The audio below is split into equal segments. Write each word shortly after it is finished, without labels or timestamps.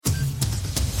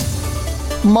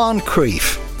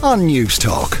Moncrief on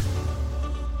Newstalk.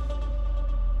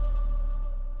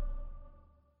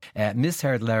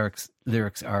 Misheard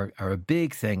lyrics are a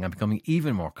big thing and becoming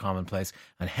even more commonplace,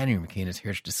 and Henry McKean is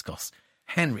here to discuss.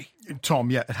 Henry. Tom,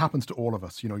 yeah, it happens to all of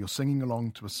us. You know, you're singing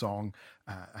along to a song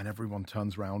and everyone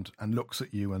turns around and looks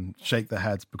at you and shake their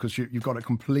heads because you've got it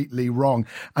completely wrong.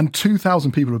 And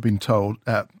 2,000 people have been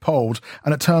polled,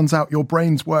 and it turns out your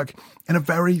brains work in a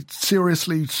very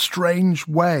seriously strange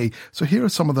way. So here are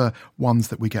some of the ones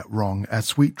that we get wrong.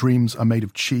 Sweet dreams are made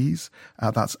of cheese.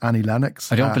 That's Annie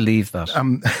Lennox. I don't believe that.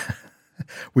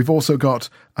 We've also got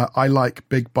I like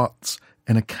big butts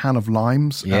in a can of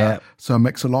limes. Yeah. So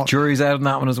Mix-a-Lot. Jury's out on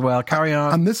that one as well. Carry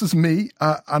on. And this is me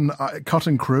and Cut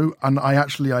and Crew. And I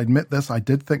admit this, I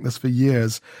did think this for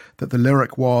years, that the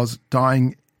lyric was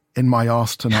dying in my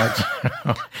arse tonight.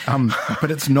 But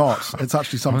it's not. It's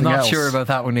actually something else. I'm not sure about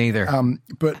that one either.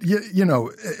 But, you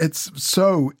know, it's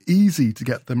so easy to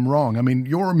get them wrong. I mean,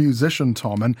 you're a musician,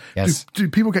 Tom, and yes. do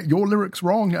people get your lyrics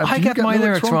wrong? I get my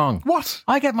lyrics wrong. What?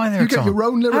 I get my lyrics wrong. You get your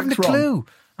own lyrics wrong? I haven't a clue.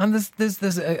 And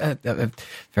there's a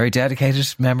very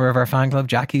dedicated member of our fan club,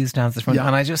 Jackie, who stands at the front,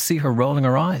 and I just see her rolling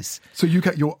her eyes. So you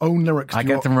get your own lyrics. I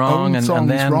get them wrong, and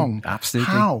then wrong.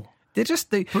 Absolutely. How?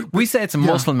 We say it's a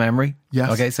muscle memomy.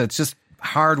 Yes. Okay, so it's just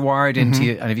hardwired into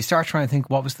you, and if you start trying to think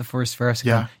what was the first verse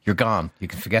again, you're gone. You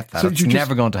can forget that. So it's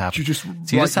never going to happen. You just so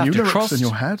you just have new to lyrics trust in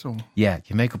your head, or? Yeah,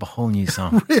 you make up a whole new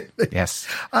song. Really? Yes.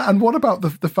 And what about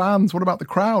the fans? What about the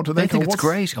crowd? Do they think it's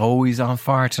great. Oh, he's on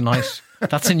fire tonight.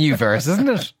 That's a new verse, isn't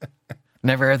it?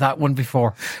 Never heard that one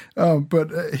before.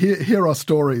 But here are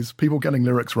stories. People getting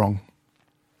lyrics wrong.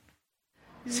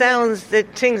 Things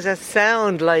that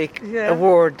sound like a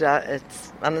word, and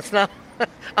it's not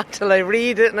until I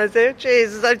read it and I say, oh,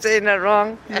 Jesus, I'm saying that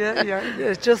wrong. Yeah.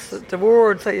 It's just the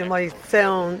words that you might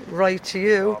sound right to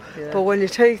you, but when you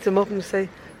take them up and you say,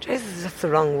 Jesus, that's the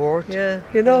wrong word. Yeah.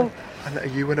 You know? And are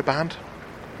you in a band?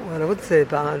 Well, I wouldn't say a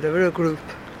band, we're a group.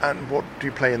 And what do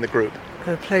you play in the group?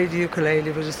 I play the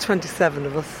ukulele, but there's 27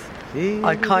 of us.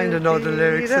 I kind of know the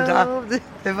lyrics of that.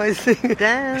 If I sing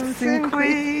Dancing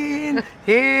Queen,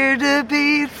 hear the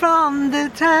beat from the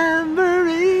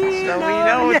tambourine. So we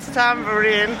know it's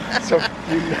tambourine. So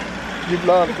you've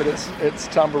learned that it's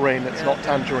tambourine, it's not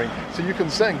tangerine. So you can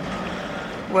sing.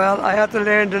 Well, I had to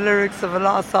learn the lyrics of a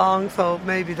lot of songs, so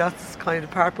maybe that's kind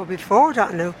of part. But before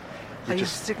that now, I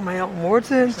used to stick my own words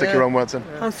in. Stick your own words in.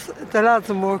 And the lads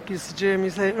in work used to jeer me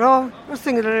and say, oh, we're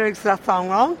singing the lyrics of that song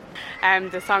wrong.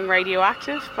 The song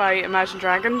Radioactive by Imagine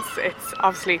Dragons, it's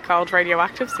obviously called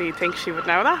Radioactive, so you'd think she would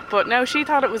know that. But no, she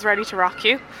thought it was Ready to Rock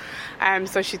You.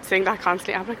 So she'd sing that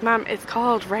constantly. I'm like, Ma'am, it's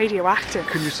called Radioactive.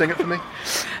 Can you sing it for me?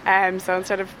 So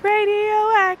instead of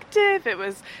radioactive, it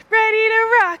was Ready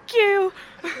to Rock You.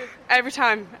 Every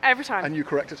time. And you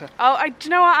corrected her? Oh, do you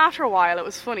know what? After a while, it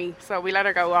was funny. So we let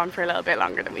her go on for a little bit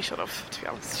longer than we should have, to be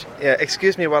honest. Yeah,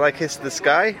 excuse me while I kiss the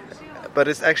sky. But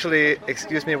it's actually,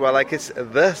 excuse me while I kiss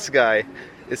the sky.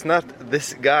 It's not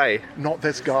this guy. Not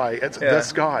this guy. It's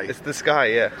this guy. It's this guy,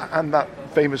 yeah. And that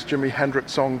famous Jimi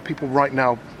Hendrix song, people right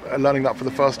now are learning that for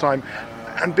the first time.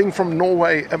 And being from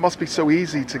Norway, it must be so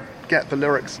easy to get the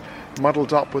lyrics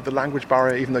muddled up with the language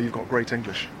barrier, even though you've got great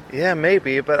English. Yeah,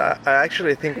 maybe, but I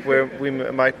actually think we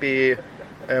might be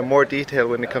more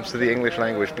detailed when it comes to the English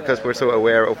language because we're so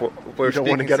aware of what we're you don't speaking.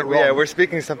 Want to get it wrong. Yeah, we're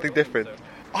speaking something different.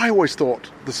 I always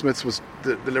thought the Smiths was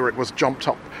the lyric was jumped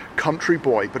up country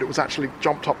boy, but it was actually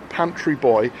jumped up pantry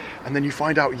boy. And then you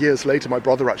find out years later, my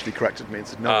brother actually corrected me and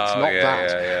said, no, it's not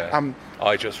that. Yeah.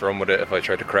 I just run with it. If I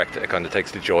try to correct it, it kind of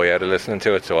takes the joy out of listening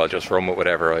to it. So I'll just run with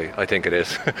whatever I think it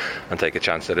is and take a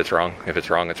chance that it's wrong. If it's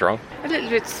wrong, it's wrong. A little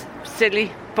bit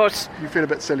silly, but... You feel a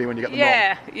bit silly when you get them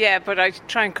wrong? Yeah, but I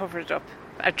try and cover it up.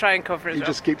 You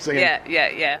just keep singing?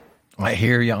 Yeah. I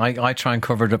hear you. I try and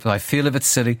cover it up. I feel a bit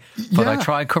silly, but I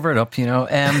try and cover it up, you know.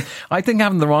 I think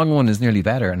having the wrong one is nearly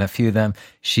better. And a few of them,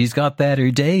 she's got better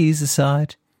days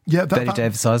aside. Yeah, Betty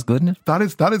Davis is good, isn't it?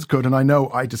 That is good. And I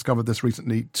know I discovered this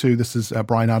recently too. This is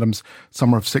Bryan Adams'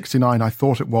 Summer of 69. I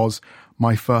thought it was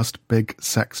my first big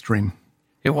sex dream.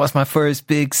 It was my first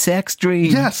big sex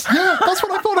dream. Yes, yeah, that's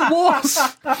what I thought it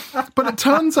was. But it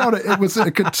turns out it was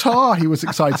a guitar he was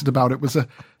excited about. It was a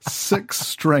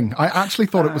 6-string. I actually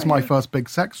thought it was my first big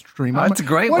sex dream. That's a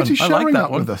great one. Why is he sharing that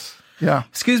with us? Yeah.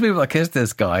 Excuse me, but I kissed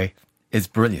this guy. It's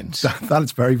brilliant. That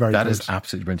is very, very good. That is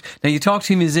absolutely brilliant. Now, you talk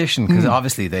to a musician, because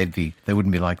obviously they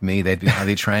wouldn't be like me. They'd be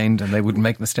highly trained and they wouldn't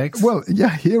make mistakes. Well,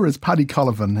 yeah, here is Paddy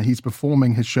Cullivan. He's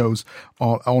performing his shows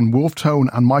on Wolf Tone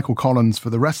and Michael Collins for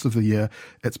the rest of the year.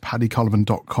 It's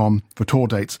paddycullivan.com for tour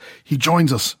dates. He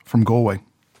joins us from Galway.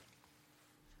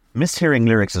 Mishearing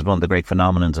lyrics is one of the great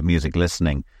phenomenons of music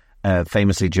listening.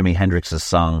 famously Jimi Hendrix's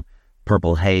song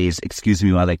Purple Haze, Excuse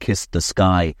Me While I Kiss the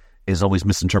Sky, is always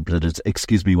misinterpreted as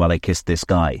Excuse Me While I Kiss This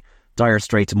Guy. Dire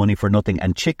Straits, Money for Nothing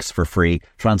and Chicks for Free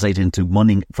translate into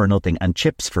Money for Nothing and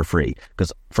Chips for Free,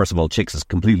 because first of all, Chicks is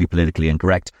completely politically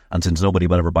incorrect, and since nobody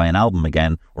will ever buy an album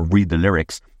again or read the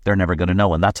lyrics, they're never going to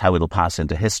know, and that's how it'll pass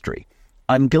into history.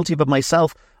 I'm guilty of it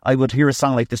myself. I would hear a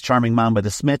song like This Charming Man by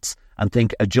the Smiths and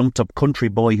think a jumped up country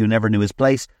boy who never knew his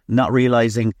place, not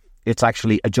realising it's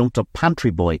actually a jumped up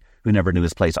pantry boy who never knew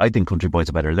his place. I think Country Boy's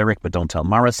a better lyric, but don't tell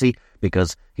Morrissey,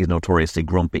 because he's notoriously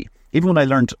grumpy. Even when I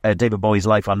learned David Bowie's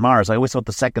Life on Mars, I always thought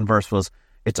the second verse was,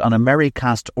 it's on a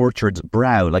merry-cast orchard's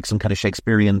brow, like some kind of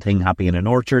Shakespearean thing happening in an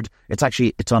orchard. It's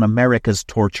actually, it's on America's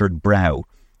tortured brow.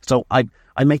 So I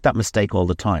make that mistake all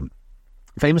the time.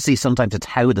 Famously, sometimes it's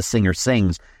how the singer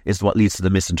sings is what leads to the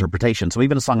misinterpretation. So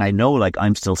even a song I know, like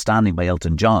I'm Still Standing by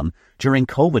Elton John, during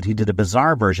COVID, he did a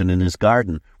bizarre version in his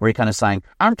garden where he kind of sang,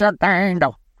 I'm Jill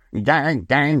Dando,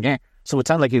 dang. So it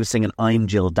sounded like he was singing I'm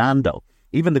Jill Dando.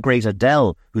 Even the great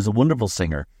Adele, who's a wonderful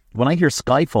singer, when I hear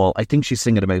Skyfall, I think she's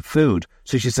singing about food.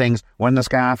 So she sings, when the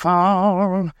sky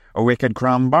fall, a wicked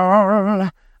crumble.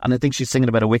 And I think she's singing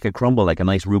about a wicked crumble, like a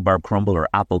nice rhubarb crumble or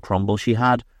apple crumble she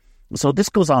had. So this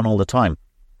goes on all the time.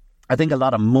 I think a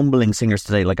lot of mumbling singers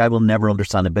today, like I will never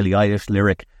understand a Billie Eilish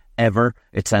lyric ever.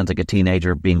 It sounds like a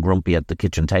teenager being grumpy at the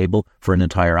kitchen table for an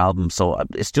entire album. So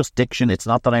it's just diction. It's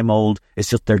not that I'm old. It's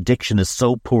just their diction is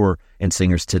so poor in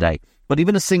singers today. But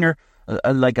even a singer,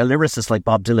 like a lyricist like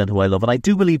Bob Dylan, who I love, and I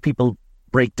do believe people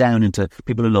break down into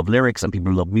people who love lyrics and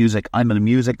people who love music. I'm a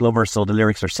music lover, so the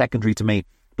lyrics are secondary to me.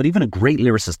 But even a great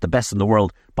lyricist, the best in the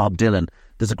world, Bob Dylan,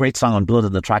 there's a great song on Blood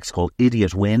in the Tracks called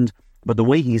Idiot Wind. But the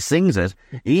way he sings it,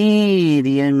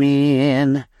 Idi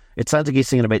Amin, it sounds like he's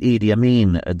singing about Idi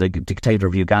Amin, the dictator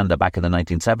of Uganda back in the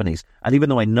 1970s. And even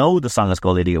though I know the song is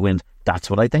called Idiot Wind, that's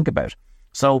what I think about.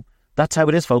 So that's how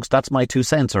it is, folks. That's my 2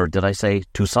 cents, or did I say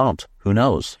toussaint? Who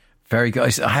knows? Very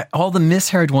good. All the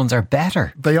misheard ones are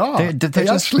better. They are. They're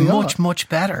just much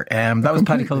better. That was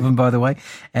Paddy Cullivan, by the way.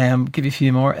 Give you a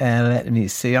few more. Let me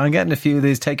see. I'm getting a few of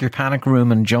these. Take your panic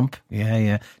room and jump.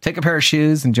 Yeah. Take a pair of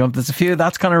shoes and jump. There's a few.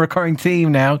 That's kind of a recurring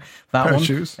theme now. That pair one. Of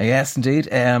shoes. Yes, indeed.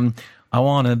 I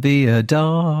want to be a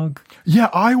dog. Yeah,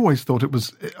 I always thought it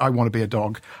was I want to be a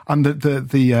dog. And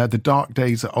the dark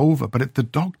days are over. But it's the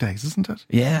dog days, isn't it?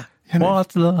 Yeah. You know,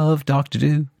 what's love, Dr.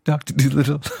 Doolittle. Dr.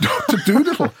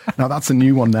 Doolittle. Now that's a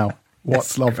new one now.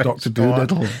 What's love, Dr.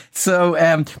 Doolittle.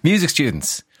 So, music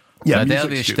students. Yeah, they'll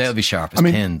be sharp as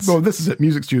pins. Well, this is it.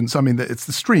 Music students. I mean, it's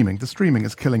the streaming. The streaming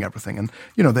is killing everything. And,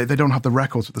 you know, they don't have the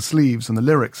records with the sleeves and the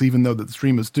lyrics, even though that the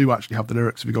streamers do actually have the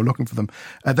lyrics if you go looking for them.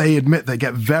 They admit they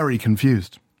get very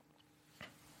confused.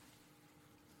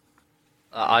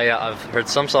 I've heard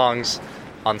some songs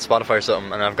on Spotify or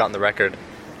something, and I've gotten the record.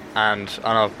 And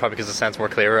I don't know, probably because it sounds more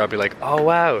clearer, I'll be like, oh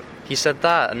wow, he said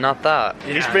that and not that.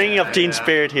 He's bringing up Teen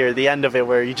Spirit here, the end of it,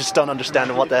 where you just don't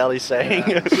understand what the hell he's saying.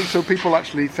 Yeah. So people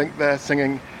actually think they're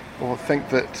singing, or think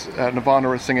that Nirvana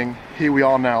is singing Here We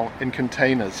Are Now in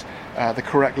Containers. The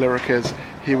correct lyric is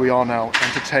Here We Are Now,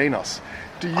 Entertain Us.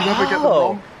 Do you never get them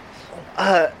wrong?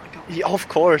 Yeah, of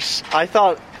course.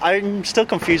 I'm still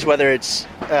confused whether it's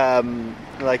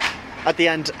like at the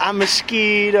end, a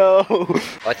mosquito.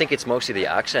 I think it's mostly the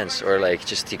accents or like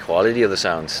just the quality of the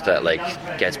sounds that like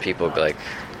gets people like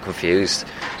confused,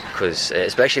 because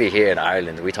especially here in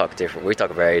Ireland we talk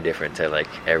very different to like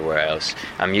everywhere else,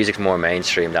 and music's more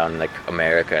mainstream down in like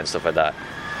America and stuff like that.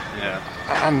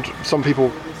 Yeah. And some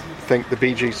people think the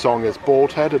Bee Gees song is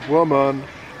bald-headed woman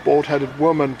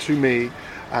to me,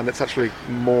 and it's actually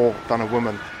more than a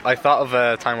woman. I thought of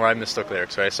a time where I mistook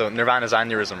lyrics, right? So Nirvana's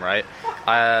Aneurysm, right?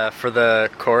 For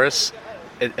the chorus,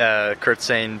 Kurt's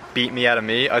saying beat me out of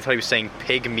me. I thought he was saying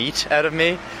pig meat out of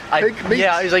me. Pig meat?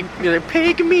 Yeah, he was like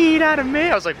pig meat out of me.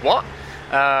 I was like, what?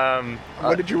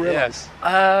 When did you realise?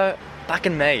 Yeah. Back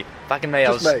in May. May?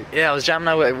 I was jamming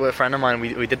out with a friend of mine.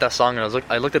 We did that song, and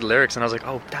I looked at the lyrics and I was like,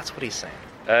 oh, that's what he's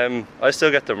saying. I still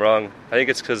get them wrong. I think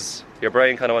it's because your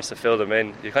brain kind of wants to fill them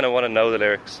in. You kind of want to know the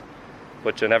lyrics,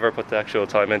 but you never put the actual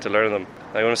time into learning them.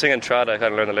 Like when I'm singing trad, I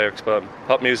kind of learn the lyrics, but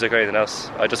pop music or anything else,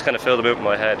 I just kind of fill them in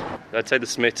my head. I'd say the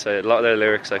Smiths, a lot of their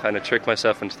lyrics, I kind of trick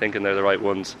myself into thinking they're the right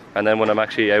ones. And then when I'm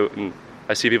actually out and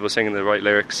I see people singing the right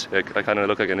lyrics, I kind of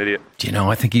look like an idiot. Do you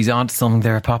know, I think he's on to something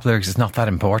there. Pop lyrics is not that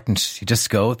important. You just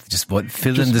go,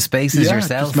 fill in the spaces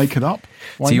yourself. Just make it up.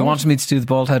 Why so you wanted me to do the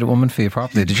bald-headed woman for you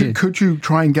properly, did you? Could you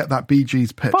try and get that Bee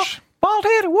Gees pitch?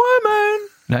 Bald-headed woman!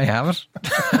 No, you haven't.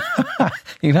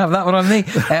 You can have that one on me.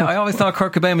 I always thought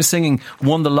Kurt Cobain was singing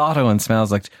 "Won the Lotto" and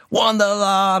Smells Like Won the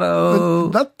Lotto.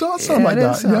 That does sound like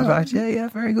that. Yeah. Right. Yeah,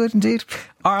 very good indeed.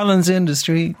 Ireland's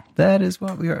Industry. That is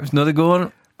what we are. Another good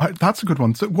one. That's a good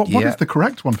one. So what is the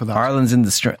correct one for that? Islands in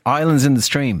the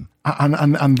Stream.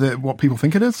 And what people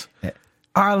think it is?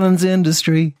 Ireland's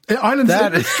Industry. Ireland's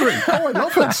Industry. Oh, I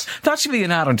love it. That should be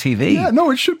an ad on TV. Yeah, no,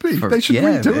 it should be. They should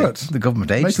redo it. The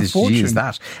government agencies should use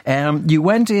that. You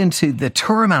went into the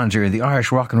tour manager of the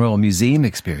Irish Rock and Roll Museum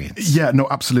experience. Yeah, no,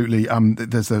 absolutely.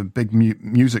 There's a big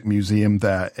music museum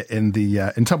there in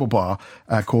Temple Bar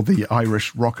called the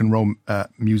Irish Rock and Roll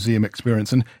Museum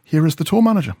Experience. And here is the tour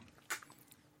manager.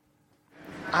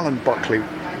 Alan Buckley,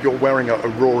 you're wearing a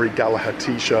Rory Gallagher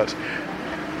T-shirt.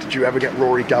 Did you ever get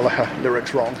Rory Gallagher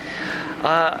lyrics wrong?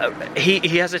 He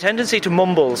has a tendency to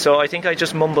mumble, so I think I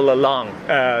just mumble along.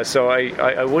 So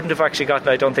I wouldn't have actually gotten,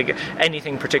 I don't think,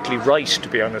 anything particularly right, to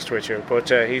be honest with you. But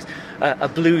he's a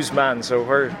blues man, so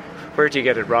where do you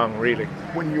get it wrong, really?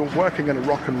 When you're working in a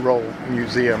rock and roll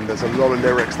museum, there's a lot of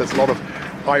lyrics, there's a lot of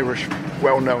Irish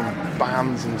well-known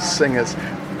bands and singers.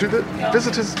 Do the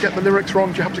visitors get the lyrics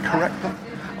wrong? Do you have to correct them?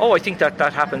 Oh, I think that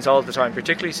happens all the time,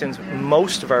 particularly since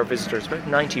most of our visitors, about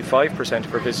 95%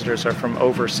 of our visitors are from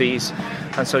overseas.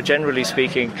 And so generally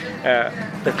speaking,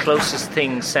 the closest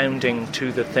thing sounding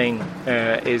to the thing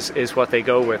is what they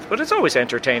go with. But it's always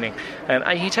entertaining.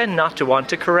 And you tend not to want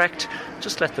to correct,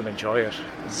 just let them enjoy it.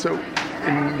 So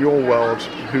in your world,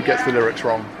 who gets the lyrics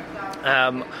wrong?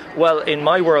 Well, in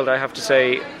my world, I have to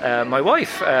say my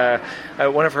wife.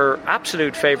 One of her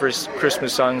absolute favourite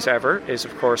Christmas songs ever is,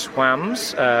 of course,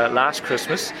 Wham's Last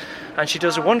Christmas. And she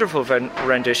does a wonderful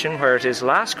rendition where it is,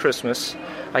 "Last Christmas,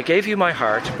 I gave you my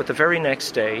heart, but the very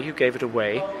next day you gave it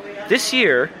away. This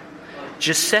year,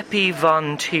 Giuseppe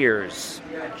Von Tears."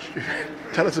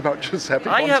 Tell us about Giuseppe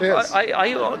Von Tears.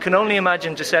 I can only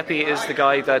imagine Giuseppe is the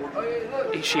guy that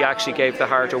she actually gave the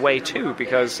heart away to,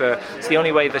 because it's the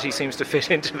only way that he seems to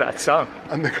fit into that song.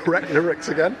 And the correct lyrics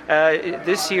again?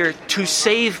 This year, "To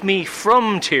save me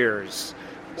from tears."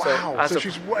 Wow, so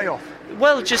she's way off.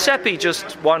 Well, Giuseppe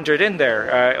just wandered in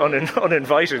there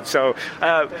uninvited. So,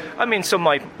 some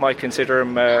might consider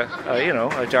him,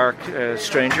 a dark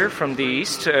stranger from the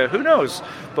East. Who knows?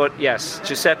 But yes,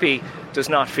 Giuseppe does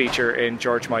not feature in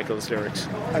George Michael's lyrics.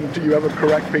 And do you ever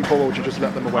correct people, or do you just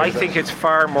let them away? I think it's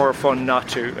far more fun not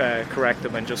to correct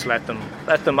them and just let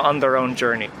them on their own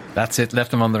journey. That's it.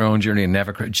 Left them on their own journey and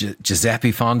never.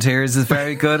 Giuseppe Von Tears is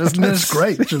very good, isn't it? That's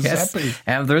great, Giuseppe.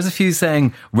 Yes. There's a few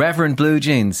saying Reverend Blue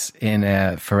Jeans in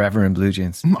Forever in Blue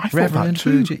Jeans. I thought Reverend that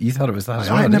too. Blue Jeans. You thought it was that as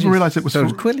well? I never realised it was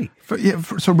Quilly.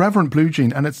 So Reverend Blue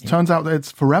Jean, and it turns out that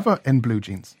it's Forever in Blue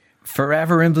Jeans.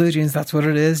 Forever in Blue Jeans, that's what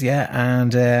it is, yeah.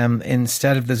 And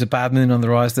instead of there's a bad moon on the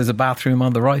rise, there's a bathroom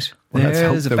on the right. Well,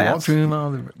 there's a bathroom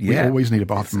on the right. Yeah. We always need a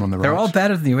bathroom on the right. They're all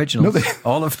better than the originals. No,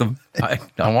 all of them. I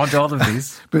want all of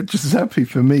these. But Giuseppe,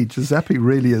 for me, Giuseppe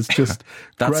really is just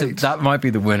great. That might be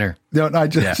the winner. No, I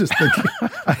just think,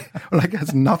 it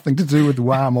has nothing to do with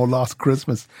Wham or Last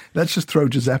Christmas. Let's just throw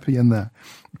Giuseppe in there.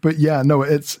 But yeah, no,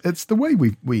 it's the way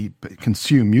we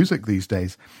consume music these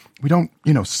days. We don't,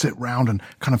 sit round and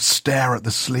kind of stare at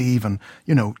the sleeve and,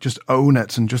 just own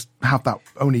it and just have that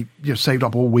only saved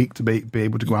up all week to be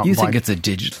able to go out and buy. You think it's a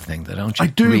digital thing, though, don't you? I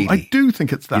do. Really? I do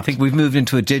think it's that. You think we've moved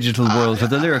into a digital world where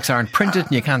the lyrics aren't printed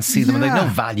and you can't see them and they've no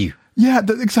value. Yeah,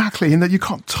 exactly, and that you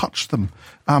can't touch them.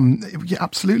 Yeah,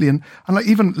 absolutely, and like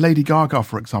even Lady Gaga,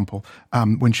 for example,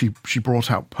 when she brought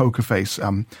out Poker Face,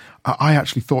 I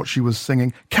actually thought she was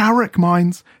singing Carrick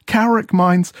Mines,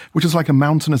 which is like a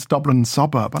mountainous Dublin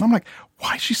suburb, and I'm like,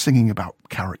 why is she singing about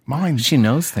Carrick Mines? She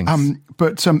knows things.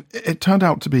 But it turned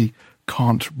out to be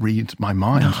Can't Read My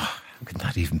Mind. No, how could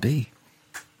that even be?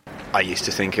 I used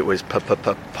to think it was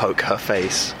Poke Her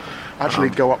Face. Actually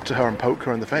go up to her and poke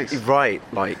her in the face. Right,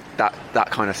 like that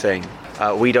kind of thing.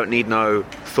 We don't need no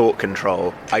thought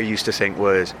control. I used to think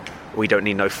was, we don't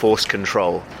need no force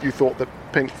control. You thought that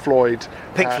Pink Floyd,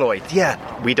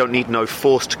 yeah. We don't need no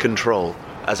forced control,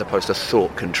 as opposed to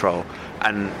thought control.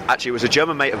 And actually it was a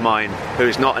German mate of mine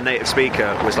who's not a native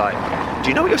speaker was like, do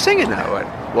you know what you're singing now? I went,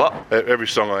 what? Every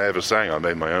song I ever sang, I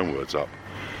made my own words up.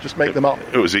 Just make them up?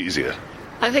 It was easier.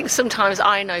 I think sometimes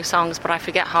I know songs, but I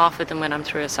forget half of them when I'm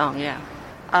through a song, yeah.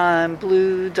 I'm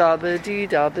blue,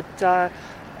 da-ba-dee-da-ba-da.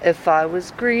 If I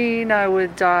was green, I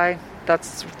would die.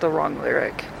 That's the wrong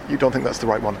lyric. You don't think that's the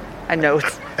right one? I know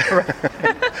it's right.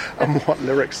 And what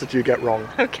lyrics did you get wrong?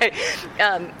 Okay.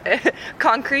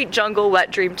 Concrete jungle, wet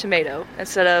dream tomato.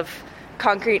 Instead of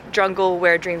concrete jungle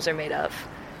where dreams are made of.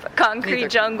 Concrete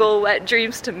jungle, wet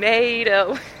dreams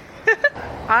tomato.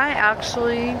 I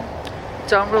actually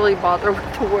don't really bother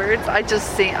with the words. I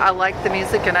just sing. I like the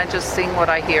music and I just sing what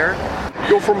I hear.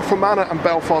 You're from Fermanagh and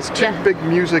Belfast, two big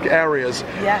music areas.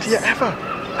 Yes. Do you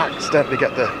ever accidentally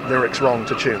get the lyrics wrong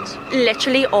to tunes?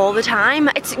 Literally all the time.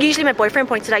 It's usually my boyfriend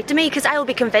points it out to me because I'll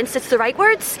be convinced it's the right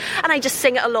words and I just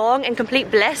sing it along in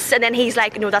complete bliss, and then he's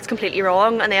like, no, that's completely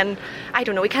wrong, and then I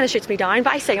don't know, he kind of shoots me down,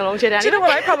 but I sing along to it anyway. Do you know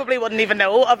what? I probably wouldn't even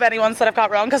know of any ones that I've got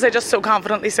wrong because I just so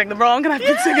confidently sing them wrong, and I've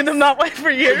been singing them that way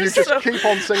for years. So you just keep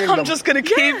on singing them. I'm just going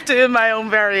to keep doing my own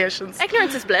variations.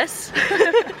 Ignorance is bliss.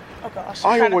 Oh gosh.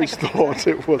 I always thought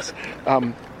it was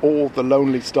All the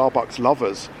Lonely Starbucks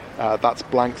Lovers. That's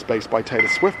Blank Space by Taylor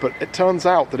Swift, but it turns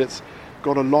out that it's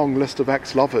got a long list of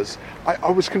ex-lovers. I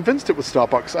was convinced it was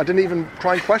Starbucks. I didn't even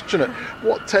try and question it.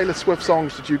 What Taylor Swift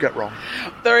songs did you get wrong?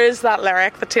 There is that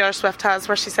lyric that Taylor Swift has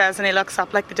where she says, and he looks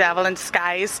up like the devil in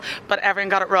disguise, but everyone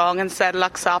got it wrong and said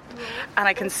looks up and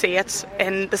I can see it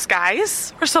in the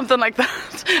skies or something like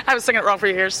that. I was singing it wrong for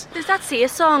years. There's that Sia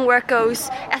song where it goes,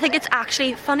 I think it's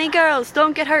actually funny girls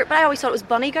don't get hurt, but I always thought it was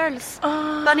bunny girls.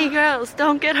 Bunny girls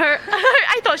don't get hurt.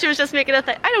 I thought she was just making a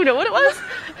thing. I don't know what it was.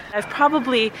 I've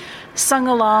probably sung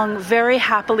along very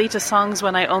happily to songs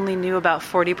when I only knew about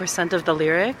 40% of the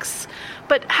lyrics.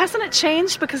 But hasn't it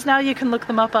changed because now you can look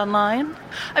them up online?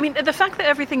 I mean, the fact that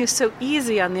everything is so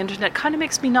easy on the internet kind of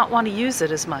makes me not want to use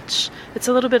it as much. It's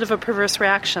a little bit of a perverse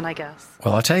reaction, I guess.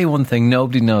 Well, I'll tell you one thing,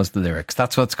 nobody knows the lyrics.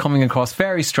 That's what's coming across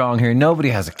very strong here. Nobody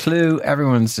has a clue.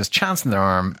 Everyone's just chancing their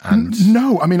arm. And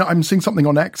No, I mean, I'm seeing something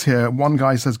on X here. One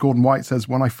guy says, Gordon White says,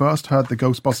 when I first heard the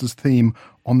Ghostbusters theme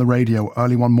on the radio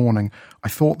early one morning, I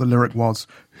thought the lyric was,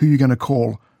 who you going to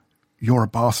call? You're a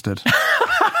bastard.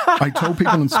 I told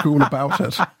people in school about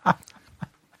it.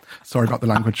 Sorry about the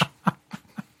language.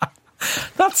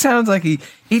 That sounds like he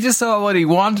just saw what he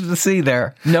wanted to see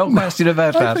there. No question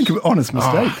about that. I think an honest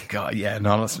mistake. Oh, God, yeah, an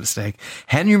honest mistake.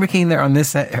 Henry McKean there on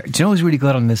this. Do you know who's really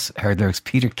good on this heard lyrics?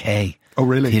 Peter Kay. Oh,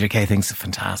 really? Peter Kay thinks of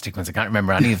fantastic ones. I can't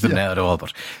remember any of them now at all,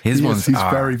 but his ones he's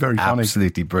are very, very funny.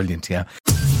 Absolutely brilliant, yeah.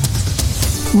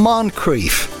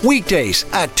 Moncrief, weekdays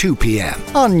at 2 p.m.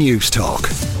 on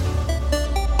Newstalk.